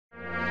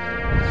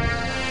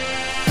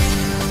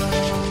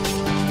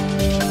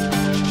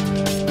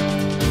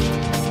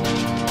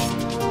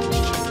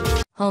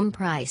Home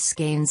price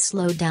gains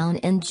slowed down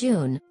in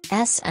June,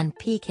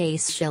 S&P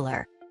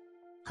Case-Shiller.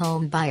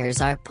 Home buyers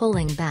are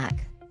pulling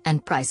back,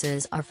 and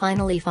prices are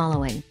finally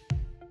following.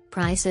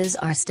 Prices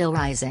are still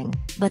rising,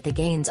 but the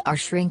gains are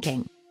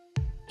shrinking.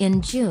 In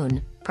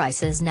June,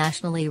 prices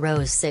nationally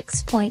rose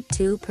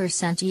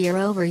 6.2%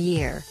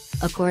 year-over-year,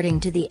 according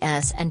to the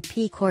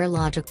S&P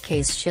CoreLogic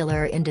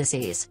Case-Shiller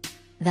Indices.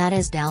 That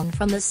is down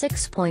from the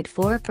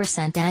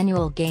 6.4%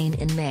 annual gain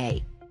in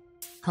May.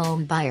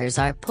 Home buyers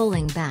are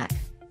pulling back,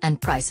 and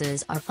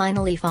prices are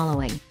finally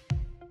following.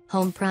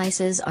 Home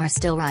prices are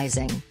still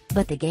rising,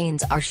 but the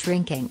gains are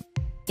shrinking.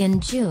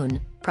 In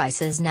June,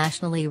 prices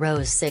nationally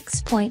rose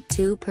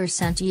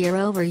 6.2%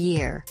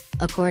 year-over-year,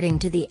 according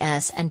to the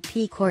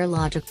S&P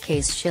CoreLogic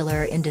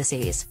Case-Shiller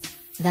Indices.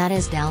 That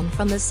is down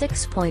from the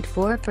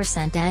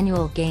 6.4%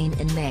 annual gain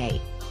in May.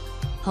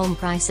 Home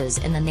prices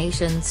in the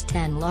nation's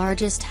 10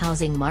 largest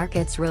housing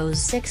markets rose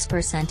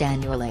 6%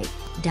 annually,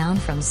 down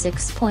from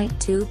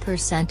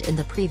 6.2% in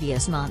the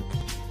previous month.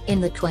 In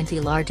the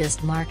 20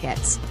 largest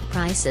markets,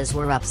 prices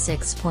were up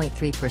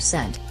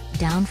 6.3%,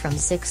 down from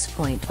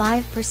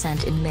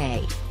 6.5% in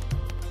May.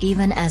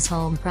 Even as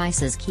home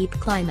prices keep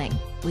climbing,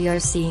 we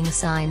are seeing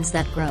signs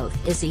that growth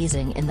is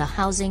easing in the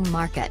housing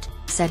market,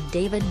 said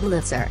David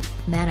Blitzer,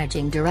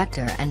 Managing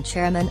Director and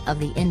Chairman of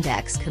the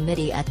Index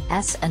Committee at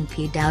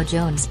S&P Dow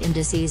Jones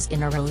Indices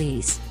in a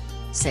release.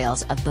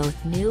 Sales of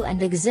both new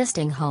and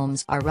existing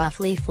homes are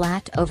roughly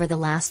flat over the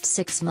last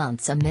 6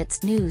 months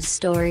amidst news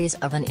stories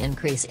of an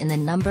increase in the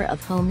number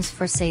of homes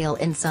for sale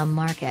in some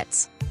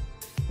markets.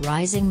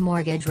 Rising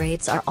mortgage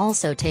rates are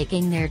also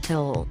taking their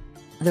toll.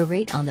 The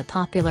rate on the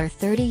popular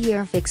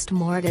 30-year fixed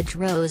mortgage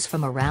rose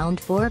from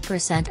around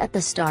 4% at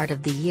the start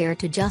of the year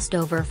to just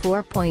over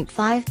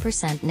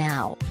 4.5%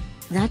 now.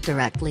 That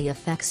directly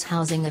affects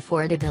housing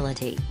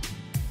affordability.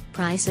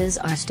 Prices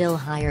are still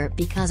higher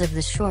because of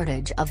the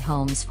shortage of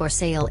homes for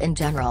sale in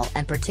general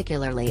and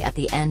particularly at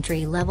the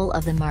entry level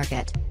of the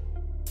market.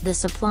 The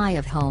supply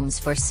of homes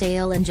for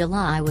sale in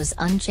July was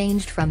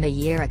unchanged from a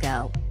year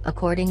ago,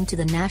 according to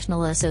the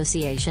National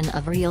Association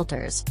of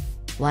Realtors.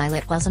 While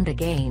it wasn't a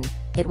gain,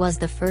 it was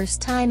the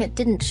first time it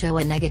didn't show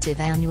a negative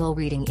annual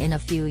reading in a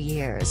few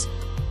years.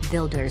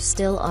 Builders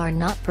still are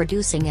not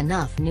producing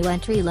enough new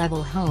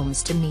entry-level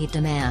homes to meet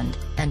demand,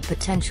 and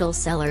potential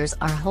sellers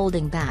are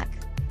holding back,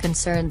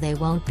 concerned they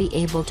won't be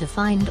able to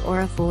find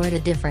or afford a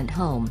different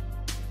home.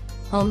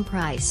 Home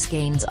price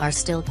gains are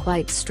still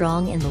quite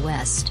strong in the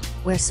West,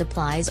 where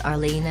supplies are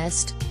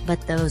leanest, but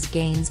those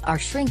gains are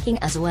shrinking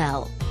as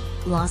well.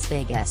 Las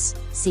Vegas,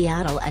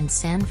 Seattle and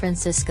San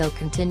Francisco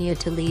continue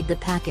to lead the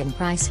pack in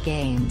price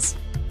gains.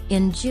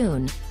 In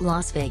June,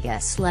 Las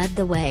Vegas led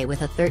the way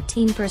with a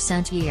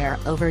 13%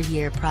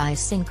 year-over-year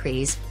price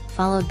increase,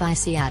 followed by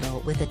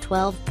Seattle with a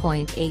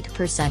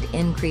 12.8%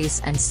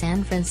 increase and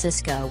San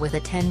Francisco with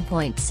a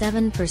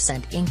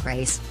 10.7%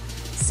 increase.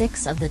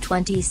 6 of the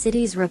 20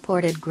 cities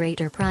reported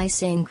greater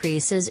price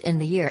increases in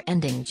the year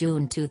ending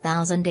June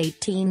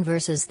 2018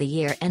 versus the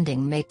year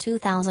ending May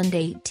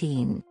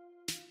 2018.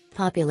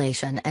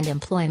 Population and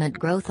employment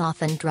growth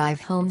often drive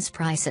homes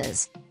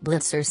prices,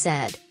 Blitzer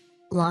said.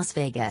 Las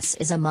Vegas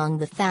is among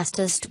the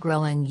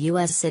fastest-growing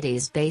U.S.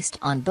 cities based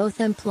on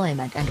both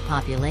employment and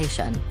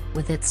population,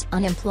 with its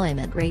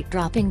unemployment rate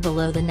dropping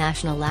below the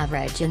national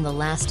average in the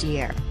last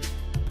year.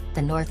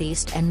 The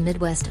Northeast and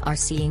Midwest are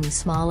seeing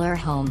smaller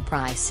home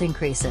price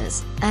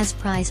increases, as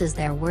prices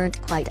there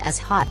weren't quite as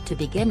hot to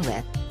begin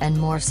with, and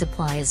more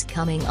supply is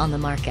coming on the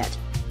market.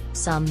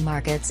 Some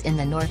markets in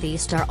the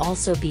Northeast are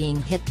also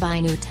being hit by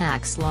new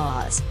tax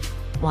laws.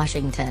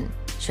 Washington,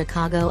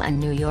 Chicago and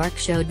New York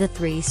showed the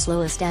 3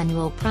 slowest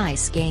annual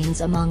price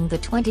gains among the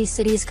 20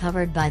 cities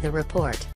covered by the report.